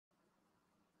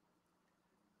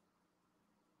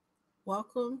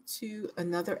Welcome to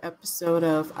another episode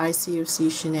of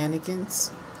ICOC Shenanigans.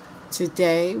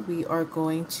 Today we are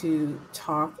going to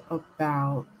talk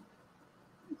about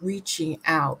reaching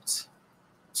out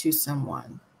to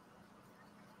someone.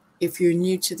 If you're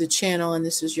new to the channel and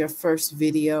this is your first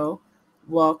video,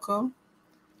 welcome.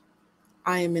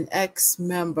 I am an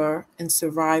ex-member and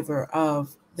survivor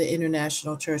of the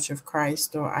International Church of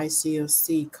Christ, or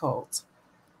ICOC cult.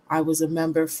 I was a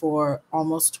member for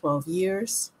almost 12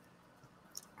 years.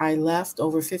 I left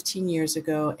over 15 years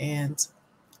ago, and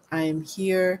I am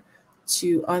here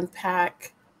to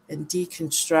unpack and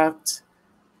deconstruct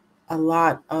a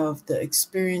lot of the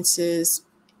experiences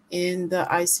in the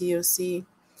ICOC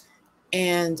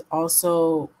and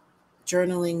also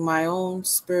journaling my own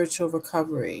spiritual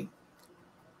recovery.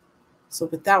 So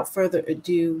without further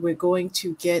ado, we're going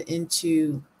to get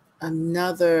into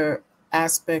another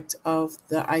aspect of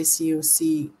the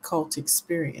ICOC cult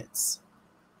experience.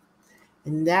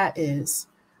 And that is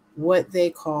what they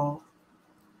call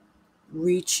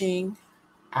reaching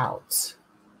out.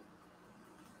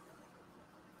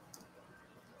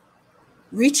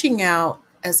 Reaching out,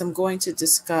 as I'm going to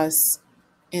discuss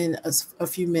in a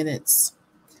few minutes,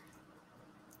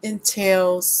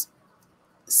 entails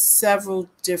several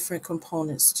different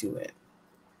components to it.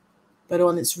 But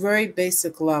on its very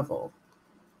basic level,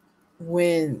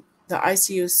 when the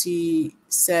ICOC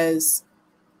says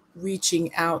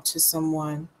reaching out to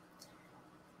someone,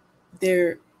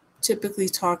 they're typically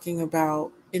talking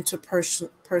about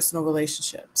interpersonal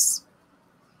relationships.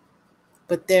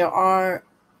 But there are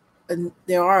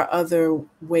other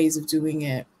ways of doing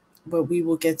it, but we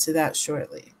will get to that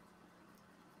shortly.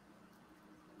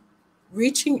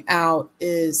 Reaching out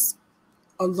is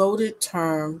a loaded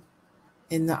term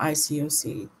in the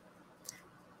ICOC.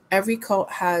 Every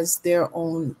cult has their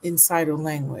own insider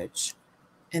language,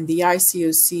 and the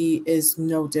ICOC is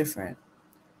no different.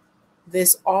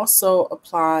 This also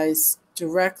applies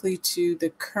directly to the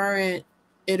current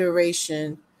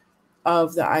iteration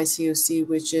of the ICOC,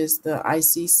 which is the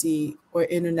ICC, or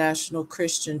International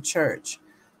Christian Church.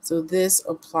 So this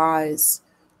applies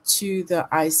to the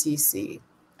ICC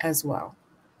as well.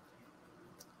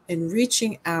 And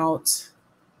reaching out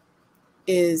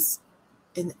is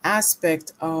an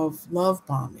aspect of love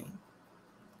bombing.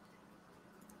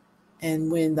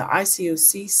 And when the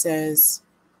ICOC says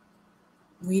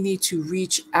we need to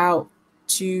reach out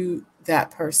to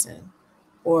that person,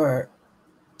 or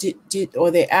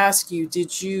they ask you,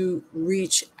 did you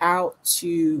reach out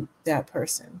to that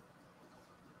person?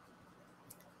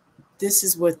 This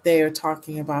is what they are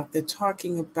talking about. They're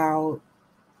talking about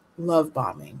love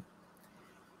bombing.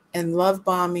 And love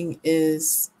bombing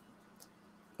is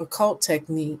a cult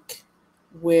technique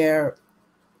where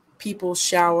people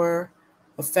shower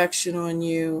affection on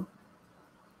you,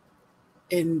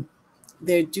 and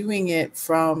they're doing it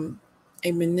from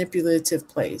a manipulative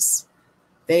place.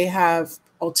 They have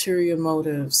ulterior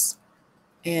motives,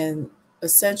 and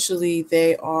essentially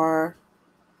they are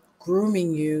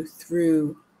grooming you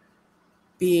through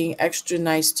being extra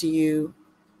nice to you,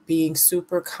 being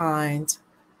super kind,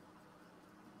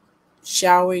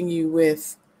 showering you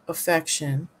with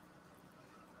affection.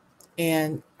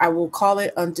 And I will call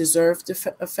it undeserved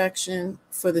affection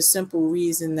for the simple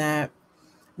reason that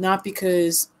not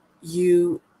because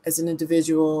you as an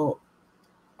individual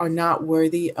are not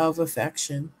worthy of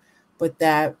affection, but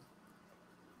that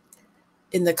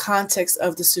in the context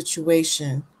of the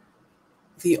situation,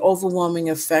 the overwhelming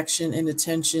affection and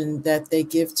attention that they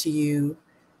give to you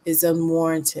is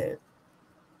unwarranted.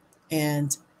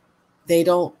 And they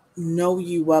don't know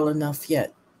you well enough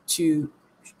yet to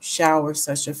shower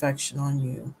such affection on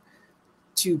you,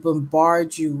 to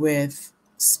bombard you with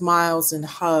smiles and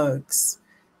hugs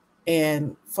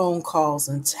and phone calls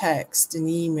and texts and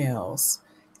emails,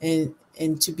 and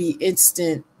to be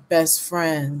instant best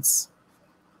friends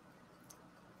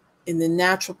in the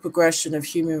natural progression of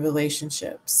human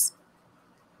relationships.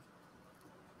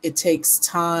 It takes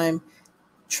time.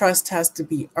 Trust has to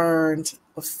be earned.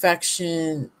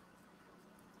 Affection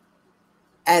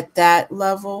at that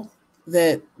level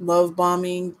that love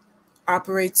bombing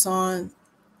operates on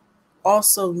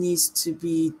also needs to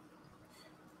be,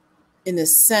 in a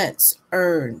sense,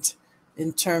 earned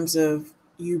in terms of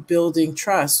you building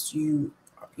trust, you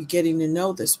getting to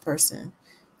know this person.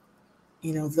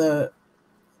 You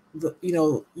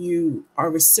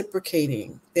are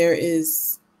reciprocating. There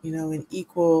is, an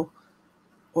equal,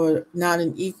 or not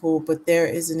an equal, but there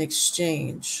is an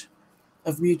exchange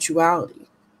of mutuality.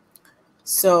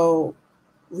 So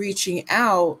reaching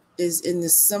out is in the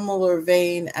similar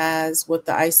vein as what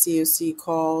the ICOC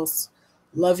calls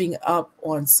loving up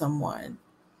on someone.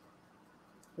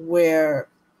 where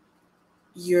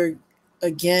you're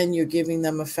giving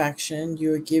them affection,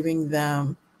 you're giving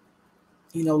them,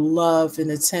 love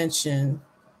and attention,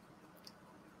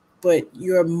 but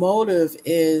your motive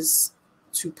is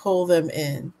to pull them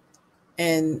in.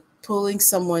 And pulling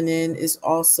someone in is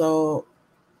also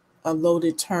a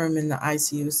loaded term in the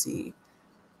ICOC.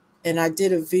 And I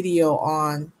did a video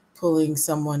on pulling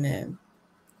someone in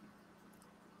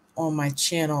on my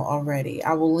channel already.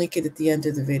 I will link it at the end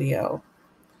of the video.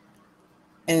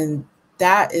 And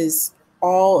that is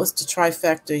all is the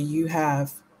trifecta. You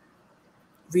have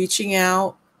reaching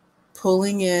out,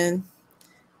 pulling in,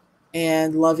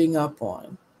 and loving up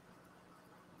on.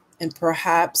 And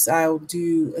perhaps I'll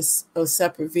do a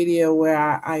separate video where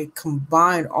I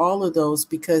combine all of those,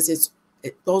 because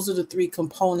those are the three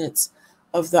components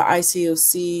of the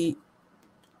ICOC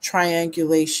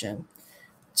triangulation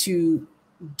to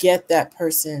get that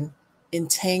person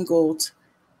entangled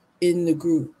in the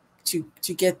group, to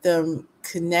get them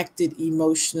connected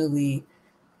emotionally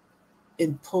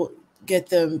and get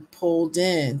them pulled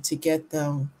in, to get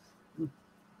them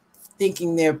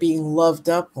thinking they're being loved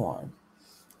up on,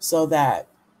 so that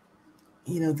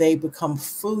they become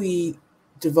fully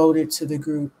devoted to the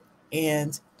group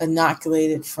and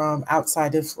inoculated from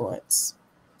outside influence.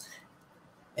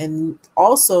 And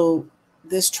also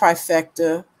this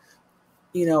trifecta,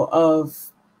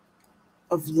 of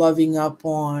loving up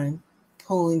on,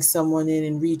 pulling someone in,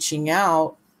 and reaching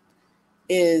out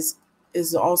is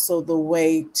also the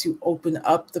way to open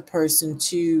up the person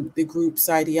to the group's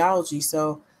ideology.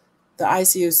 So the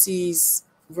ICOC's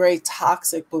very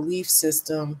toxic belief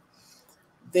system,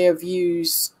 their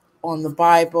views on the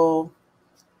Bible,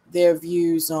 their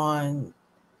views on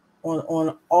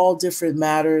all different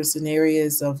matters and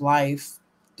areas of life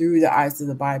through the eyes of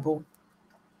the Bible,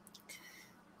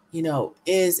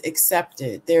 is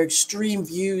accepted. Their extreme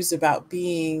views about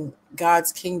being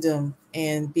God's kingdom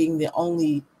and being the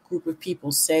only group of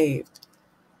people saved.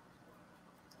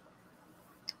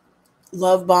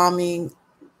 Love bombing,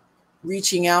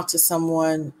 reaching out to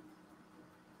someone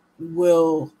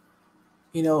will,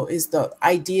 is the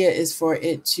idea is for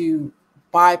it to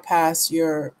bypass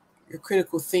your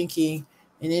critical thinking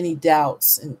and any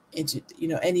doubts and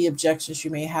any objections you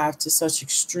may have to such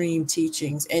extreme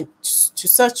teachings and to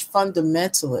such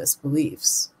fundamentalist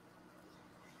beliefs.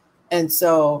 And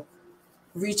so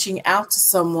reaching out to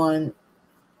someone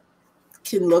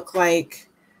can look like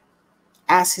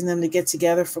asking them to get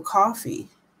together for coffee,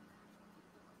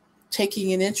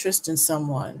 taking an interest in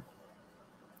someone.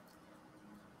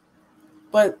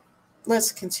 But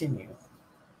let's continue.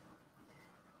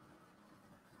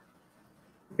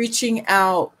 Reaching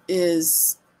out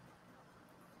it's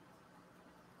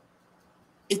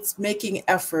making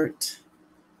effort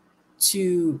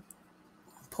to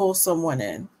pull someone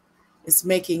in. It's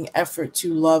making effort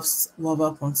to love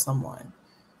up on someone,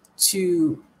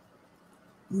 to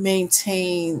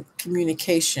maintain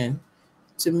communication,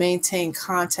 to maintain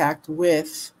contact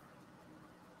with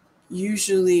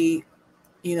usually,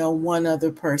 one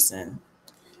other person.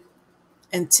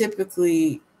 And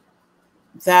typically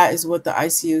that is what the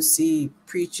ICOC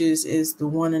preaches, is the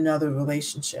one another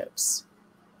relationships.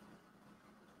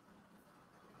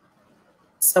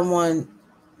 Someone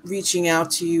reaching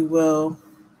out to you will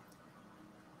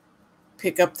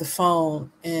pick up the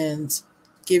phone and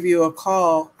give you a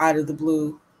call out of the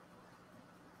blue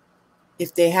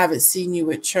if they haven't seen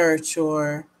you at church,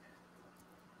 or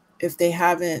if they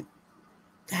haven't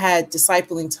had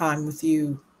discipling time with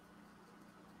you,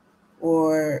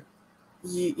 or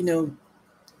you're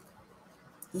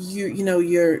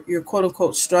quote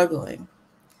unquote struggling,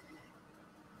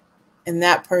 and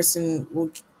that person will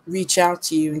reach out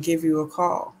to you and give you a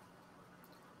call.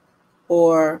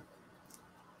 Or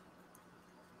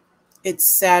it's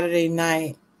Saturday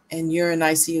night and you're an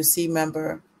ICOC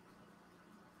member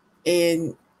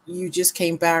and you just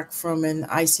came back from an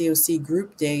ICOC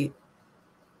group date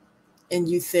and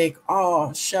you think,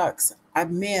 oh shucks, I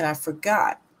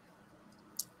forgot.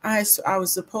 I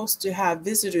was supposed to have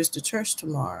visitors to church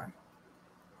tomorrow.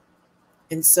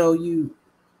 And so you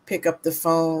pick up the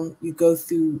phone, you go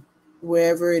through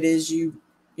wherever it is you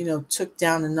took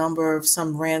down the number of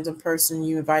some random person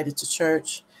you invited to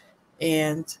church,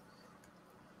 and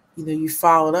you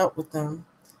followed up with them,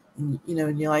 and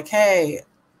and you're like, hey,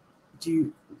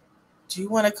 do you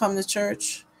want to come to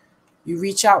church? You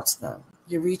reach out to them.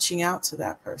 You're reaching out to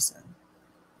that person.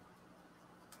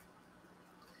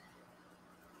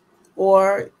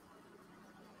 Or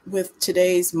with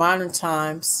today's modern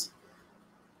times,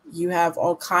 you have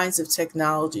all kinds of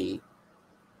technology,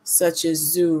 such as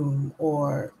Zoom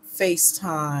or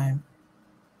FaceTime.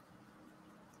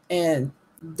 And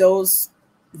those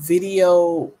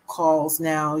video calls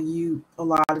now, you a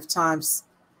lot of times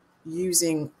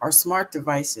using our smart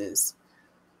devices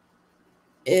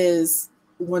is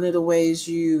one of the ways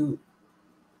you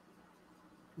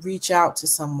reach out to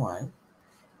someone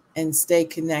and stay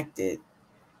connected.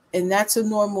 And that's a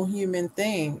normal human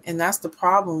thing. And that's the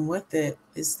problem with it,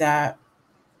 is that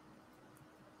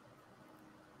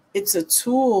it's a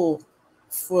tool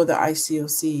for the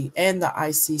ICOC and the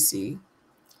ICC.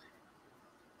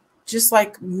 Just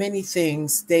like many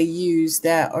things they use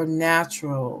that are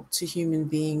natural to human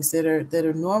beings, that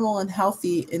are normal and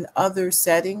healthy in other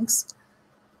settings,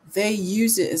 they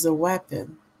use it as a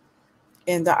weapon.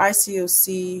 And the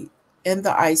ICOC and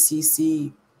the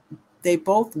ICC, they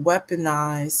both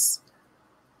weaponize,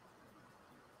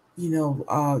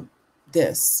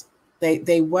 this. They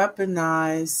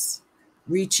weaponize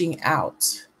reaching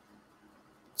out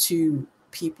to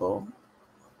people.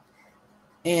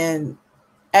 And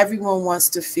everyone wants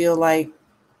to feel like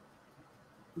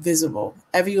visible.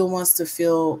 Everyone wants to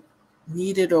feel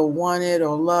needed or wanted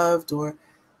or loved, or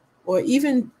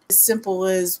even as simple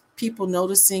as people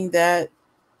noticing that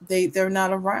they're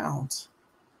not around.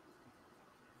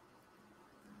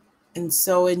 And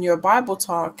so in your Bible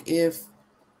talk, if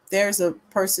there's a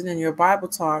person in your Bible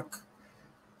talk,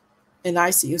 an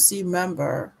ICOC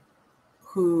member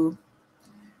who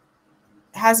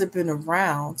hasn't been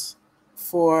around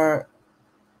for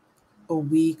a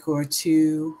week or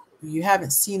two, you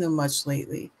haven't seen them much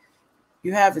lately,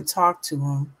 you haven't talked to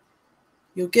them,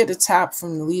 you'll get a tap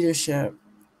from the leadership,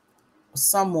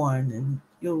 someone, and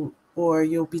you'll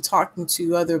be talking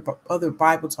to other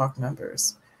Bible talk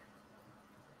members,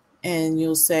 and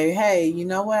you'll say, hey, you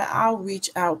know what, I'll reach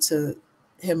out to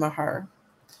him or her.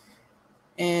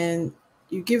 And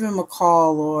you give him a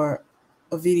call or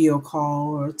a video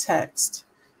call or a text,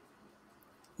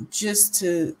 just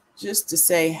to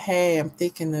say, hey, I'm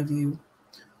thinking of you.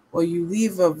 Or you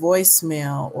leave a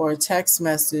voicemail or a text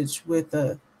message with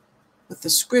a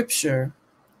scripture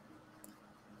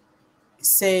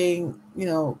saying,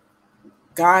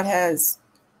 God has,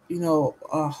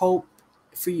 a hope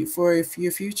for you, for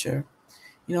your future.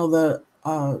 The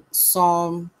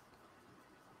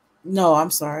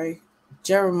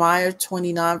Jeremiah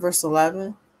 29 verse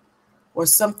 11, or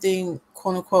something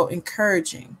quote unquote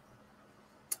encouraging.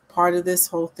 Part of this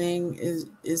whole thing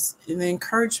is an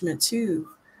encouragement too.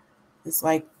 It's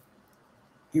like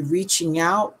you're reaching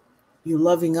out, you're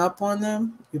loving up on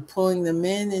them, you're pulling them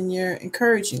in, and you're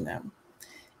encouraging them.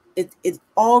 It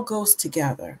all goes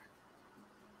together.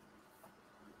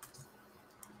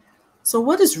 So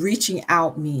what does reaching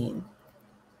out mean?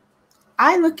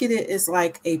 I look at it as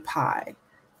like a pie.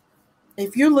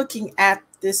 If you're looking at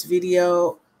this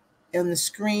video on the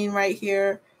screen right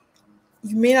here,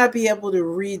 you may not be able to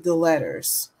read the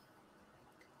letters,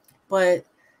 but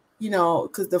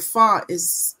because the font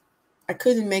is, I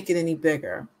couldn't make it any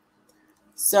bigger.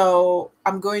 So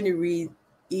I'm going to read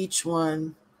each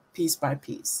one piece by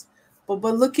piece. But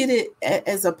look at it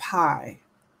as a pie.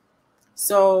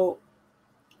 So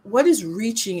what does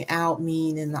reaching out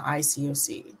mean in the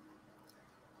ICOC?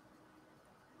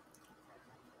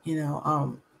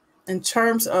 In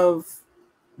terms of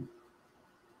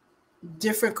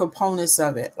different components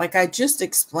of it, like I just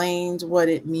explained what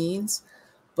it means,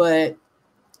 but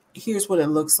here's what it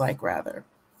looks like rather.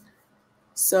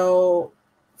 So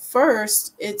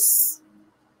first, it's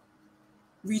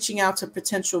reaching out to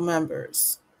potential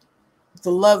members,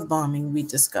 the love bombing we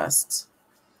discussed.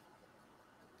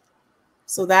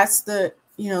 So that's the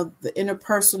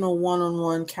interpersonal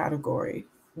one-on-one category,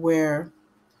 where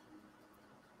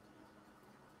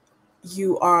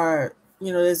you are,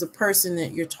 there's a person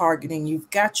that you're targeting, you've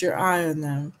got your eye on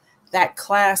them, that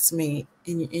classmate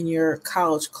in your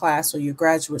college class or your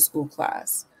graduate school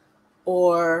class,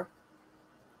 or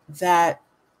that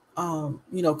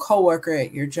coworker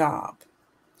at your job,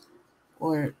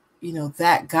 or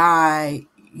that guy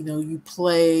you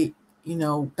play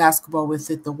basketball with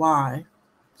at the Y.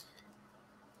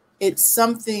 It's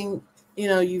something,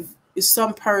 it's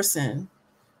some person,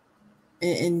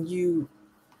 and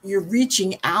you're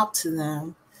reaching out to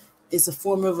them is a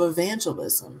form of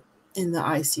evangelism in the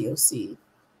ICOC.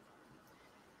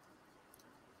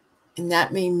 And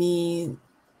that may mean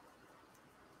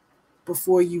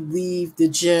before you leave the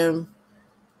gym,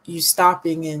 you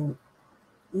stopping and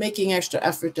making extra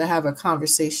effort to have a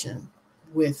conversation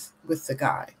with the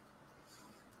guy,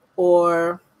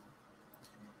 or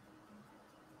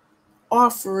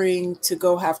offering to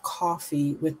go have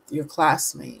coffee with your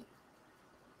classmate.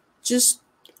 Just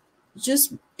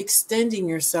extending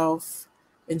yourself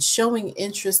and showing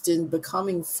interest in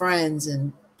becoming friends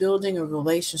and building a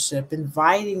relationship,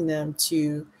 inviting them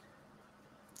to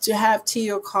have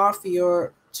tea or coffee,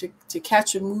 or to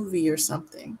catch a movie or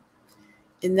something.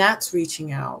 And that's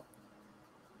reaching out.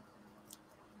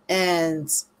 And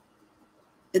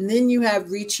then you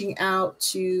have reaching out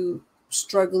to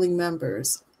struggling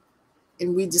members.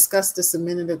 And we discussed this a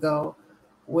minute ago,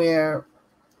 where,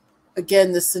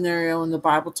 again, the scenario in the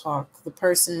Bible talk, the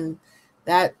person,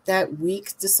 that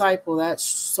weak disciple, that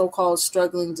so-called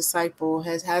struggling disciple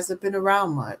hasn't been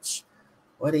around much,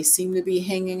 or they seem to be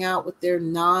hanging out with their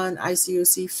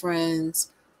non-ICOC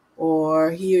friends,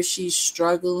 or he or she's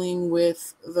struggling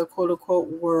with the quote-unquote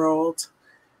world,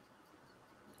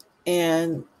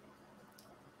 and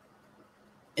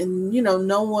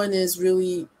no one is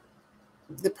really,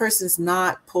 the person's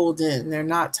not pulled in, they're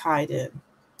not tied in.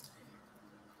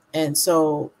 And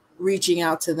so reaching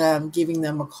out to them, giving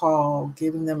them a call,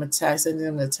 giving them a text, sending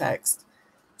them a text,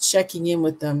 checking in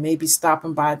with them, maybe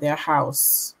stopping by their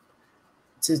house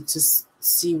to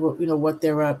see what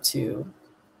they're up to.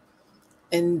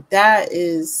 And that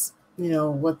is,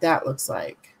 what that looks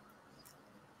like.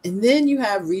 And then you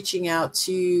have reaching out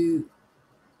to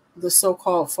the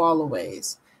so-called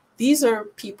fallaways. These are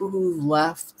people who've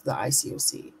left the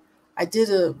ICOC. I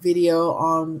did a video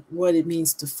on what it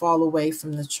means to fall away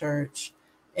from the church.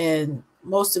 And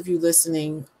most of you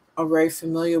listening are very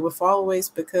familiar with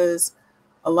fallaways, because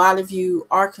a lot of you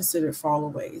are considered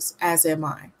fallaways, as am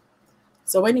I.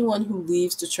 So anyone who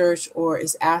leaves the church or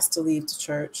is asked to leave the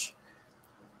church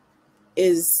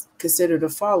is considered a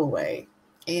fallaway.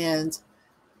 And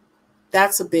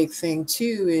that's a big thing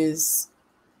too, is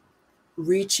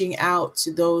reaching out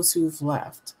to those who've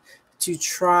left to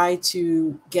try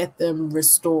to get them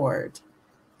restored.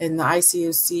 In the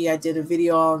ICOC, I did a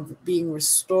video on being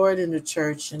restored in the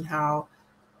church, and how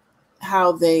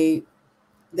they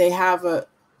have a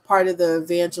part of the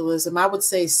evangelism. I would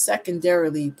say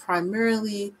secondarily,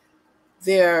 primarily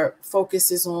their focus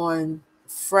is on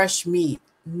fresh meat,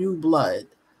 new blood,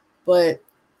 but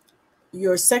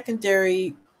your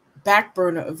secondary back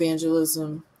burner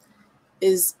evangelism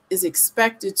is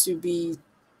expected to be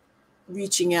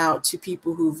reaching out to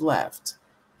people who've left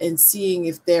and seeing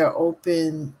if they're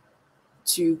open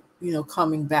to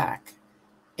coming back.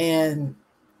 And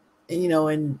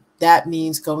that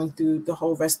means going through the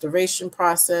whole restoration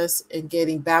process and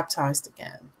getting baptized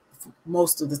again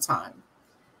most of the time.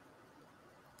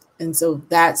 And so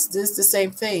that's just the same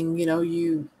thing.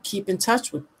 You keep in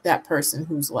touch with that person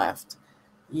who's left.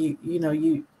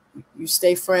 You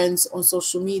stay friends on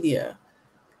social media.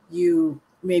 You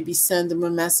maybe send them a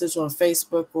message on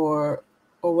Facebook or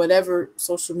whatever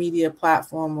social media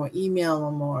platform, or email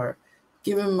them, or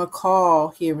give them a call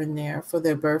here and there for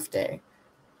their birthday.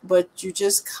 But you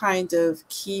just kind of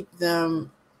keep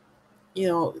them,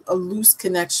 a loose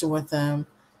connection with them,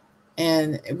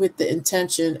 and with the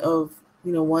intention of,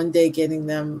 one day getting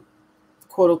them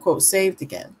quote unquote saved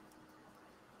again.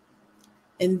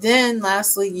 And then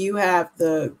lastly, you have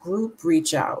the group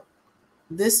reach out.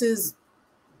 This is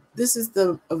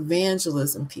the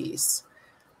evangelism piece.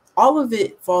 All of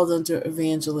it falls under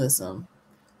evangelism,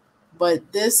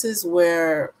 but this is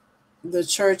where the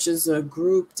church as a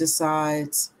group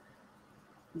decides,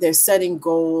 they're setting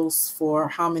goals for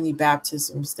how many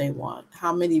baptisms they want,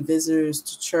 how many visitors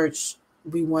to church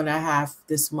we want to have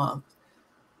this month.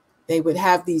 They would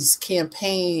have these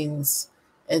campaigns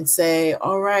and say,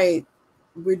 all right,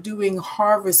 we're doing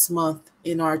Harvest Month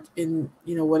in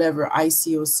whatever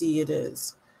ICOC it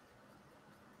is.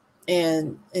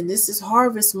 And this is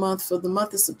Harvest Month for the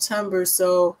month of September.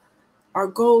 So our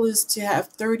goal is to have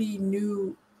 30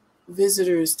 new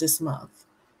visitors this month,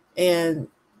 and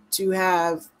to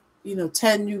have,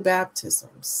 10 new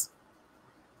baptisms.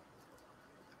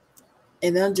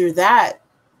 And under that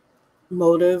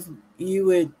motive, you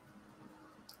would,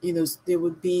 there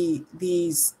would be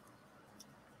these,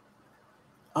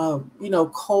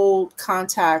 cold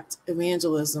contact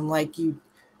evangelism, like you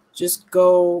just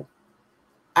go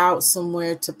out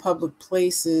somewhere to public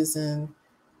places, and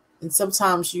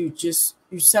sometimes you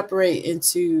separate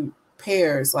into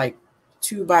pairs, like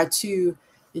 2 by 2,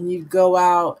 and you go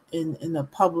out in a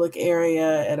public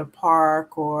area at a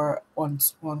park, or on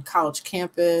college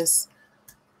campus,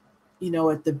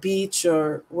 at the beach,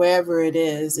 or wherever it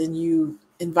is, and you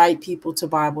invite people to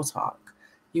Bible talk,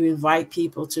 you invite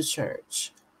people to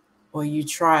church, or you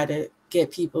try to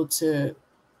get people to,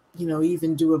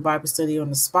 even do a Bible study on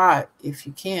the spot if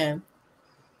you can.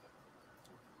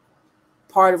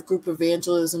 Part of group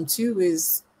evangelism too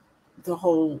is the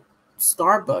whole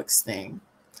Starbucks thing.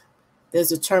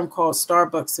 There's a term called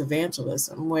Starbucks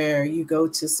evangelism, where you go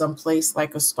to some place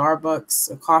like a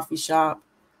Starbucks, a coffee shop,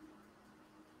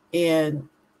 and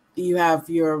you have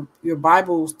your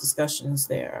Bible discussions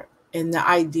there. And the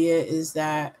idea is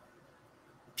that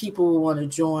people will want to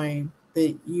join,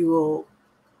 that you will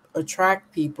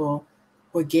attract people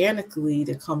organically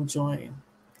to come join.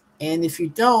 And if you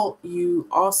don't, you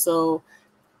also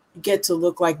get to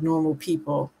look like normal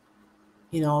people,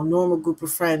 you know, a normal group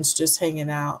of friends just hanging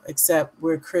out, except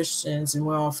we're Christians and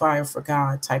we're on fire for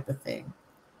God type of thing.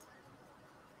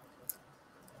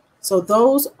 So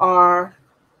those are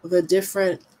the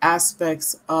different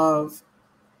aspects of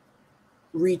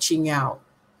reaching out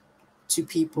to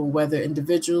people, whether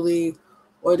individually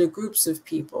or to groups of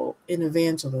people in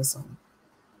evangelism.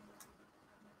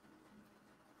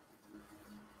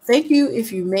 Thank you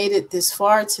if you made it this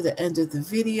far to the end of the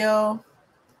video.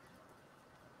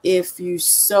 If you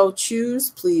so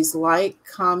choose, please like,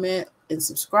 comment, and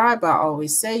subscribe. I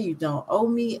always say you don't owe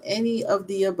me any of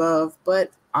the above,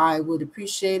 but I would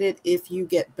appreciate it if you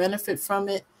get benefit from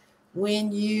it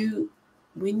when you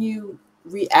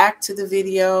react to the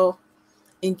video,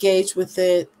 engage with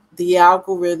it. The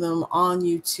algorithm on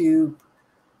YouTube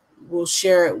will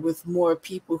share it with more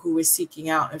people who are seeking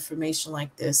out information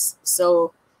like this.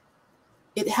 So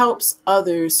it helps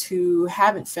others who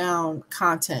haven't found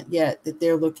content yet that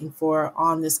they're looking for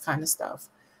on this kind of stuff.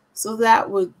 So that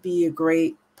would be a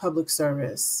great public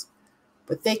service.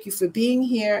 But thank you for being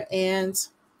here, and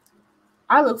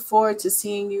I look forward to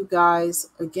seeing you guys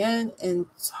again and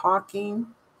talking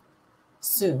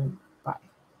soon.